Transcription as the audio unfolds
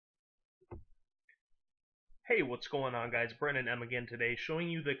Hey, what's going on guys? Brennan M again today, showing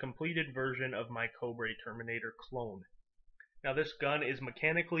you the completed version of my Cobra Terminator clone. Now this gun is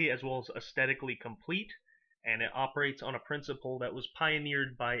mechanically as well as aesthetically complete, and it operates on a principle that was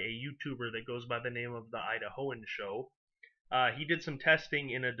pioneered by a YouTuber that goes by the name of TheIdahoanShow. He did some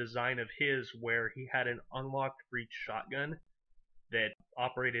testing in a design of his where he had an unlocked breech shotgun that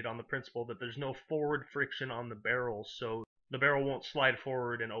operated on the principle that there's no forward friction on the barrel, so the barrel won't slide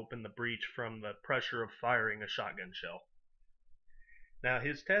forward and open the breech from the pressure of firing a shotgun shell. Now,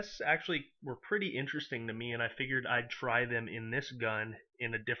 his tests actually were pretty interesting to me, and I figured I'd try them in this gun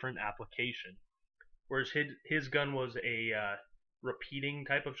in a different application. Whereas his gun was a repeating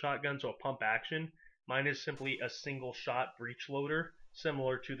type of shotgun, so a pump action, mine is simply a single shot breech loader,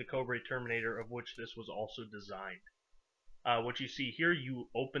 similar to the Cobra Terminator, of which this was also designed. What you see here, you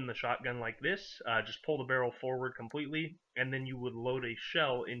open the shotgun like this, just pull the barrel forward completely, and then you would load a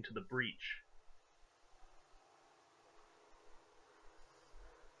shell into the breech.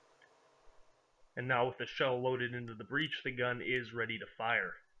 And now with the shell loaded into the breech, the gun is ready to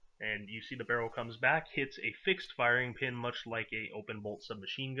fire. And you see the barrel comes back, hits a fixed firing pin much like a open bolt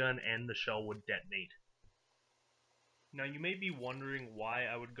submachine gun, and the shell would detonate. Now you may be wondering why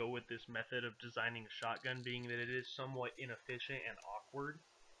I would go with this method of designing a shotgun, being that it is somewhat inefficient and awkward.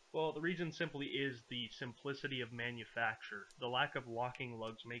 Well, the reason simply is the simplicity of manufacture. The lack of locking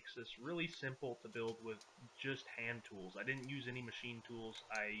lugs makes this really simple to build with just hand tools. I didn't use any machine tools.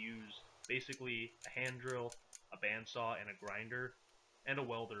 I used basically a hand drill, a bandsaw, and a grinder, and a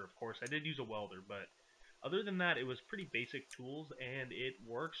welder, of course. I did use a welder, but other than that, it was pretty basic tools, and it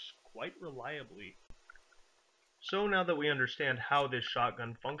works quite reliably. So now that we understand how this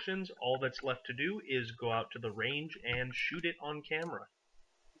shotgun functions, all that's left to do is go out to the range and shoot it on camera.